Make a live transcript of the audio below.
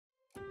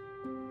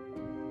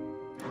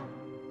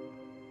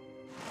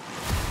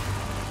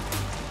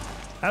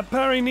At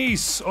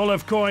Paris-Nice,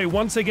 Olav Koy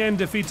once again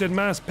defeated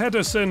Mads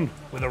Pedersen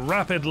with a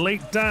rapid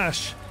late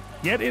dash.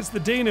 Yet it's the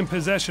Dane in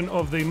possession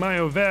of the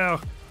Maillot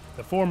Vert.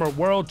 The former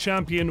world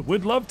champion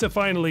would love to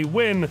finally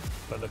win,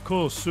 but the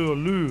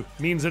Col-sur-Loup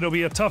means it'll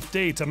be a tough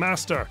day to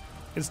master.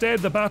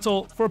 Instead, the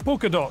battle for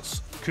polka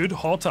dots could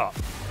hot up.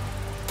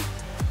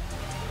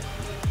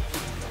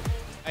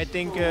 I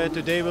think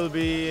today will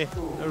be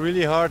a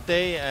really hard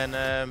day and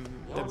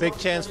a big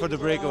chance for the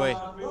breakaway.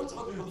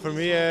 For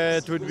me,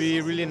 it would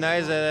be really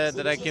nice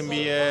that I can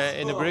be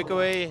in the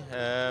breakaway.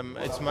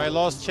 It's my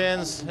last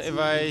chance if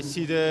I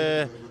see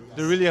the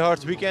really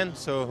hard weekend,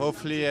 so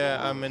hopefully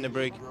I'm in the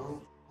break.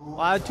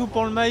 Tout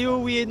pour le maillot,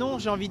 oui et non,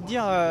 j'ai envie de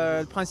dire.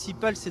 Le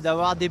principal, c'est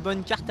d'avoir des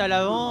bonnes cartes à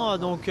l'avant.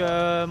 Donc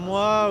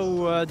moi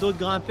ou d'autres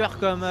grimpeurs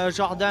comme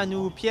Jordan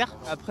ou Pierre.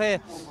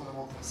 Après,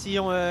 si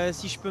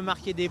je peux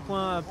marquer des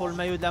points pour le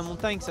maillot de la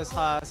montagne, ça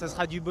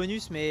sera du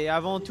bonus. Mais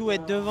avant tout,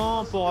 être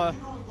devant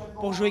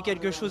pour jouer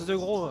quelque chose de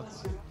gros.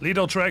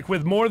 Lidl-Trek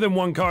with more than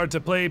one card to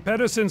play.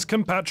 Pedersen's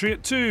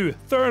compatriot too.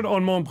 Third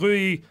on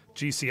Montbreuil,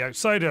 GC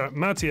outsider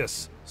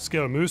Matthias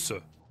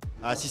Skjelmose.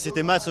 Ah, si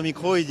c'était Mats au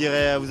micro, il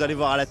dirait vous allez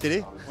voir à la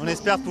télé. On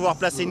espère pouvoir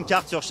placer une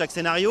carte sur chaque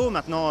scénario.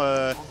 Maintenant,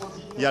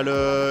 il y a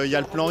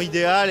le plan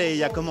idéal et il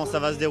y a comment ça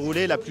va se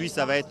dérouler. La pluie,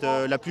 ça va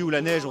être la pluie ou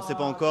la neige, on ne sait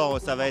pas encore.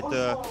 Ça va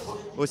être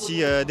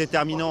aussi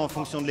déterminant en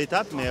fonction de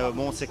l'étape. Mais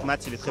bon, on sait que Mats,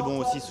 il est très bon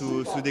aussi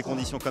sous des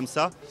conditions comme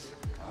ça.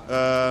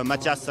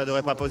 Mathias, ça ne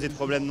devrait pas poser de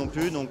problème non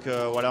plus. Donc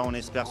voilà, on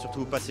espère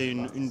surtout passer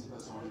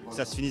que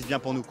ça se finisse bien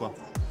pour nous, quoi.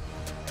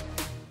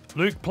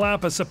 Luke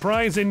Plapp, a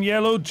surprise in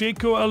yellow.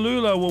 Jaco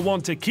Alula will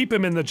want to keep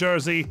him in the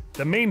jersey.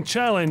 The main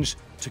challenge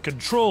to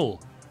control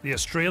the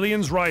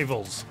Australians'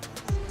 rivals.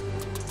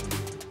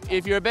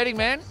 If you're a betting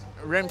man,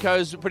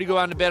 Remco's a pretty good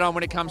one to bet on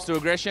when it comes to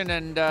aggression,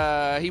 and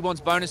he wants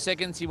bonus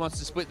seconds. He wants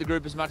to split the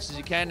group as much as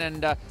he can,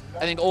 and I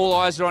think all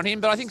eyes are on him.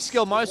 But I think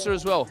Skjelmose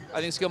as well. I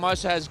think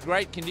Skjelmose has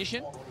great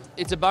condition.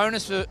 It's a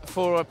bonus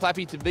for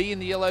Plappy to be in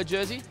the yellow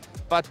jersey,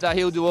 but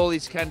he'll do all he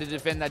can to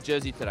defend that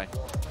jersey today.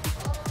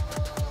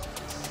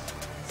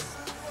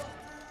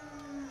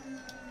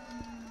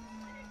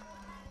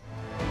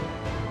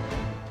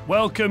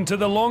 Welcome to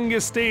the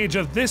longest stage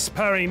of this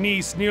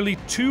Paris-Nice, nearly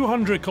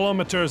 200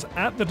 kilometres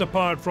at the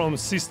depart from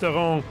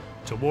Sisteron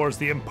towards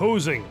the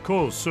imposing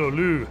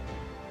Col-sur-Loup.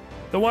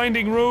 The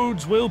winding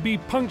roads will be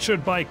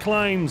punctured by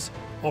climbs,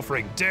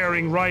 offering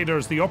daring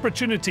riders the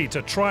opportunity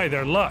to try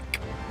their luck.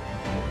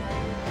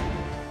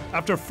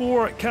 After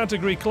 4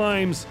 category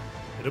climbs,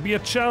 it'll be a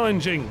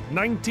challenging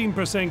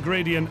 19%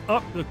 gradient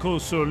up the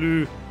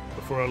Col-sur-Loup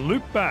before a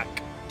loop back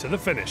to the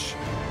finish.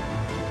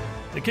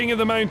 The King of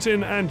the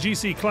Mountain and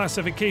GC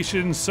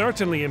classification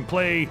certainly in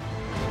play.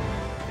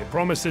 It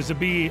promises to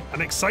be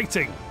an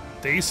exciting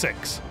day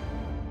 6.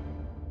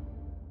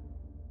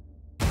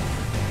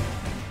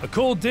 A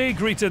cold day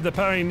greeted the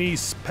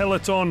Paris-Nice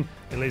peloton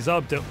in Les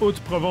Alpes de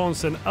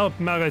Haute-Provence and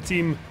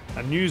Alpes-Maritimes,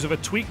 and news of a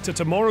tweak to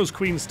tomorrow's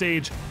Queen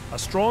stage, a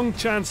strong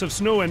chance of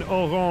snow in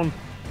Oran,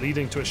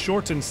 leading to a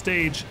shortened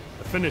stage.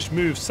 The finish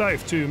moves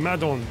south to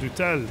Madon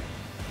Dutel.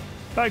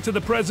 Back to the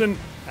present,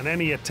 and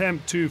any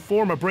attempt to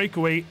form a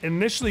breakaway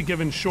initially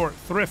given short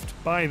thrift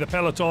by the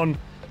peloton.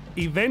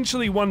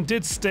 Eventually one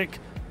did stick,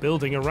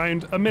 building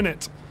around a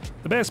minute.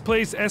 The best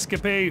placed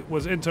escapade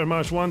was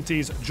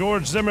Intermarché-Wanty's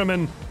George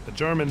Zimmermann, the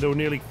German though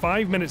nearly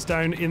 5 minutes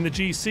down in the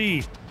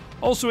GC.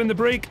 Also in the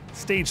break,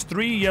 stage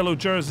 3 yellow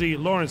jersey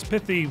Laurens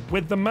Pithy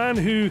with the man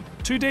who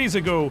 2 days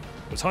ago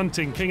was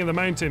hunting King of the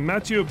Mountain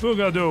Mathieu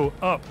Bourgadeau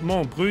up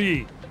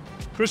Montbreuil.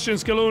 Christian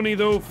Scaloni,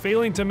 though,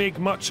 failing to make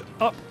much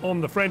up on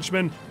the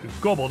Frenchman, who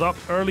gobbled up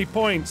early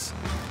points.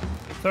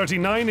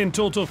 39 in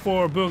total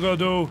for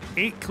Bourgadeau,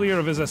 8 clear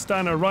of his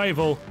Astana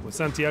rival, with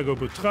Santiago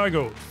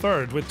Buitrago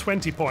third with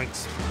 20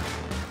 points.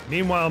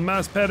 Meanwhile,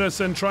 Mads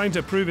Pedersen trying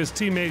to prove his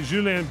teammate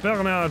Julien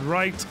Bernard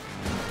right.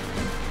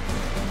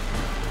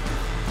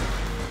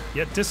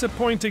 Yet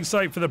disappointing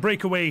sight for the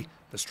breakaway.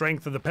 The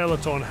strength of the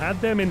peloton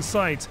had them in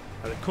sight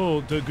at the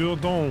Col de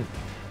Gourdon.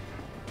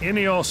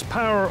 Ineos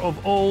power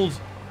of old,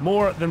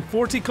 more than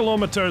 40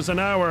 kilometres an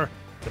hour,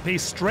 the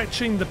pace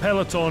stretching the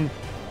peloton,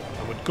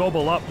 and would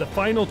gobble up the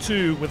final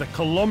 2 with a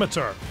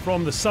kilometre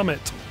from the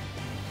summit.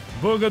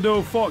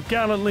 Bourgadeau fought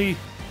gallantly.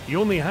 He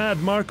only had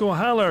Marco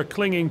Haller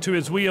clinging to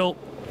his wheel.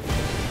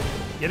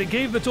 Yet it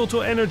gave the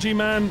Total Energy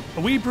man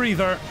a wee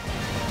breather.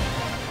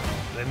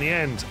 And in the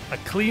end, a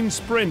clean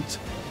sprint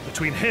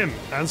between him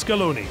and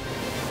Scaloni.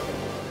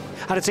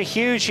 And it's a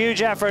huge,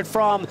 huge effort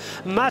from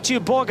Mathieu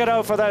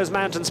Bourgadeau for those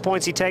mountains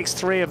points. He takes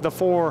 3 of the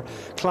 4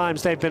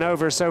 climbs they've been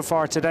over so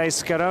far today.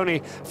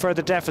 Scaloni for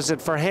the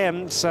deficit for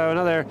him, so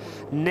another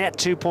net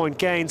 2-point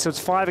gain. So it's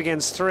 5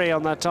 against 3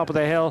 on that top of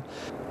the hill.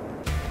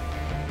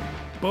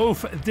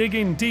 Both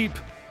digging deep,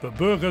 but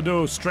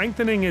Bourgadeau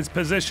strengthening his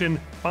position,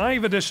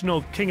 5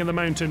 additional King of the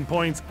Mountain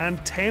points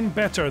and 10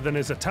 better than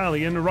his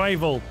Italian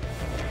rival.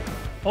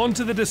 On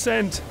to the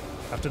descent,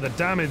 after the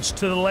damage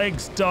to the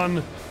legs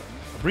done.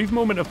 Brief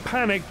moment of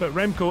panic, but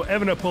Remco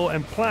Evenepoel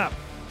and Plapp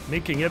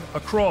making it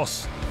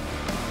across.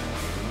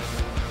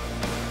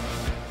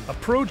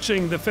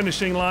 Approaching the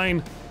finishing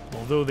line,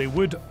 although they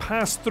would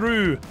pass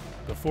through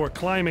before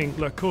climbing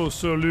Le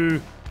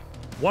Col-sur-Loup.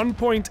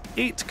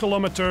 1.8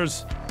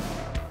 kilometers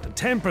and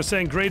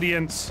 10%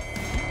 gradients.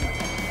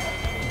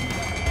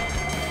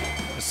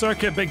 The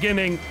circuit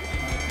beginning.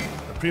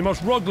 Primož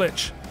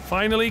Roglič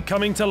finally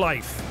coming to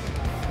life.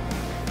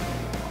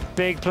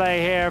 Big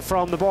play here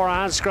from the Bora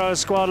Hansgrohe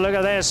squad. Look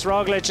at this.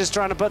 Roglič is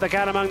trying to put the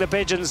cat among the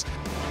pigeons.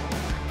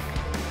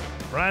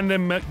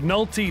 Brandon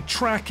McNulty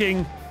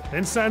tracking.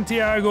 Then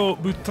Santiago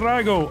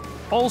Buitrago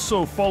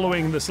also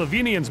following the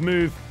Slovenian's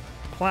move.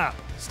 Plapp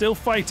still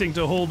fighting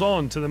to hold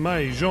on to the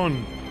Maillot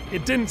Jaune.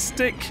 It didn't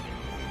stick,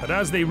 but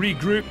as they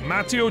regroup,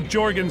 Matteo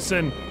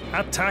Jorgensen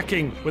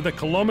attacking with a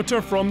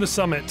kilometre from the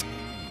summit.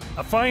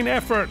 A fine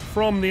effort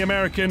from the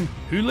American,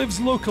 who lives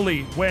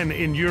locally when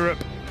in Europe,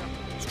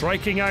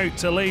 striking out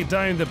to lay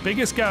down the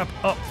biggest gap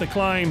up the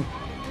climb,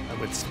 and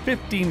with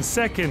 15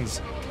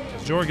 seconds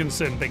as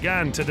Jorgensen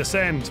began to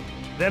descend.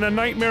 Then a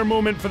nightmare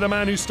moment for the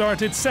man who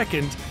started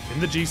second in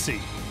the GC.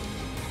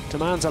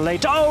 Demands a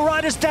late. Oh,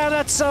 right, it's down.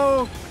 That's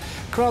so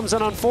crumbs,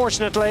 and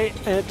unfortunately,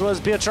 it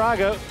was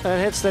Buitrago that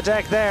hits the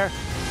deck there.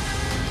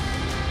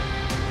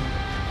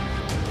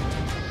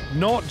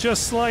 Not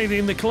just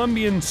sliding, the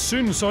Colombian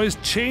soon saw his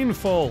chain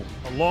fall,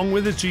 along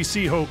with his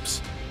GC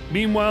hopes.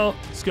 Meanwhile,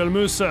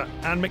 Skelmusa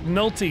and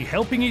McNulty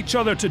helping each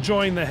other to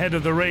join the head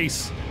of the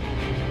race.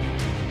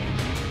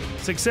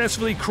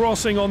 Successfully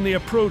crossing on the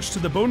approach to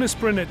the bonus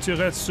sprint at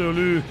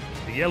Tourette-sur-Loup,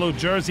 the yellow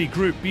jersey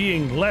group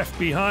being left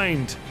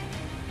behind.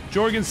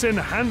 Jorgensen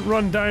hadn't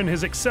run down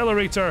his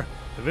accelerator,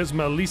 the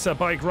Visma Lisa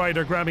bike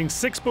rider grabbing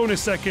 6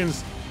 bonus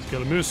seconds,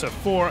 Skelmusa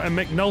 4 and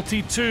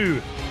McNulty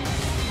 2.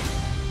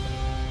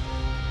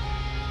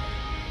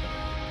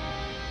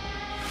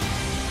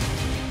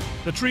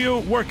 The trio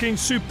working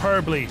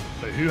superbly,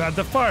 but who had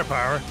the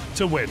firepower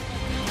to win?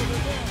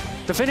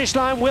 The finish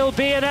line will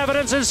be in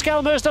evidence, and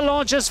Skelmusa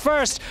launches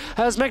first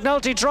as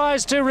McNulty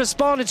tries to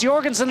respond. It's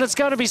Jorgensen that's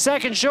going to be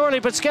second, surely,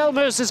 but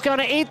Skelmusa is going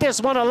to eat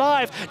this one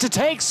alive to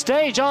take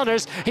stage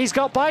honours. He's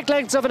got bike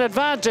lengths of an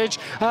advantage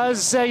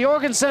as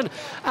Jorgensen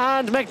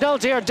and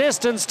McNulty are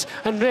distanced,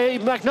 and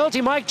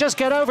McNulty might just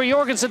get over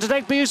Jorgensen to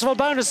take useful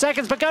bonus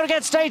seconds, but going to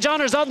get stage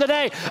honours on the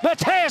day.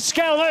 Matthias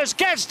Skelmusa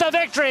gets the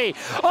victory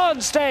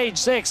on stage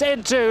 6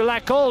 into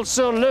La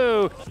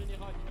Col-sur-Loup.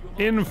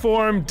 In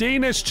form,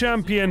 Danish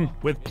champion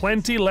with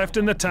plenty left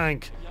in the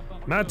tank.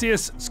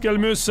 Matthias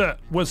Skelmusa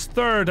was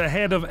third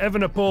ahead of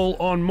Evenepoel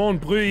on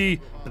Montbreuil,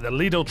 with the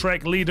Lidl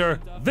Trek leader,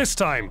 this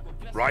time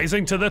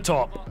rising to the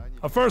top.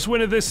 A first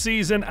win of this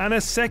season and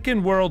a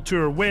second World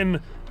Tour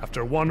win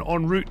after one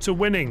en route to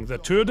winning the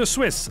Tour de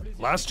Suisse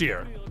last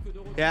year.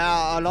 Yeah,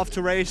 I love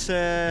to race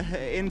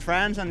in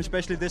France and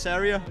especially this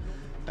area.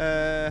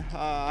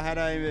 I had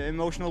an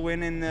emotional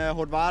win in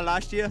Haute Var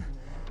last year.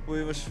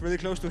 We was really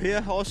close to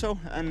here also,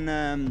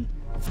 and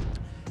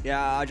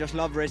yeah, I just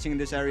love racing in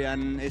this area,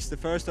 and it's the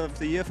first of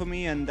the year for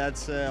me, and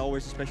that's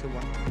always a special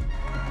one.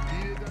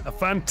 A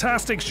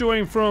fantastic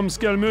showing from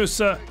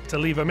Skelmusa to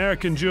leave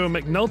American duo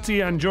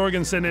McNulty and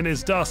Jorgensen in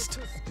his dust.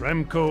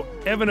 Remco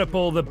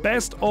Evenepoel the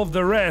best of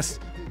the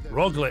rest.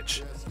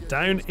 Roglič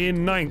down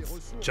in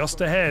 9th,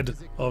 just ahead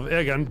of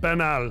Egan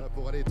Bernal.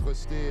 But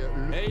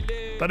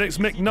it's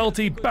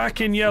McNulty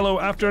back in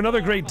yellow after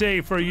another great day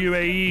for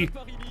UAE.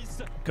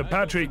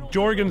 Compatriot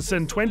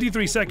Jorgensen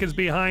 23 seconds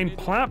behind,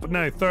 Plapp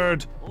now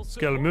third.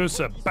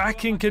 Skelmusa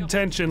back in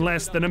contention,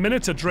 less than a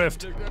minute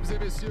adrift.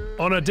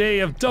 On a day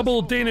of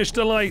double Danish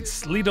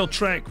delights, Lidl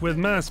Trek with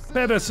Mads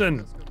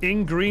Pedersen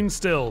in green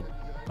still.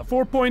 A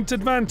 4-point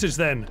advantage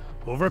then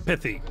over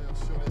Pithy.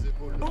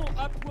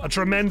 A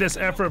tremendous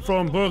effort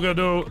from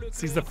Bourgadeau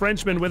sees the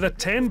Frenchman with a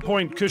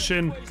 10-point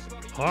cushion.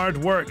 Hard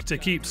work to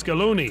keep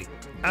Scaloni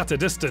at a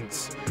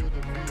distance.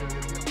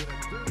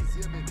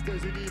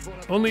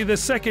 Only the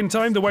second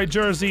time the white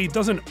jersey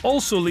doesn't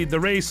also lead the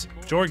race,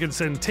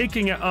 Jorgensen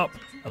taking it up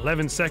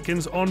 11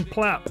 seconds on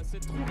Plapp.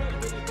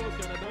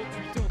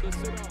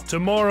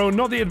 Tomorrow,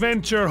 not the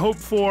adventure hoped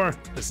for.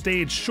 The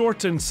stage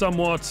shortened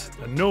somewhat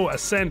and no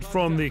ascent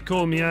from the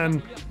Col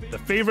Mian. The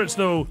favourites,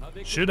 though,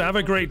 should have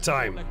a great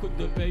time.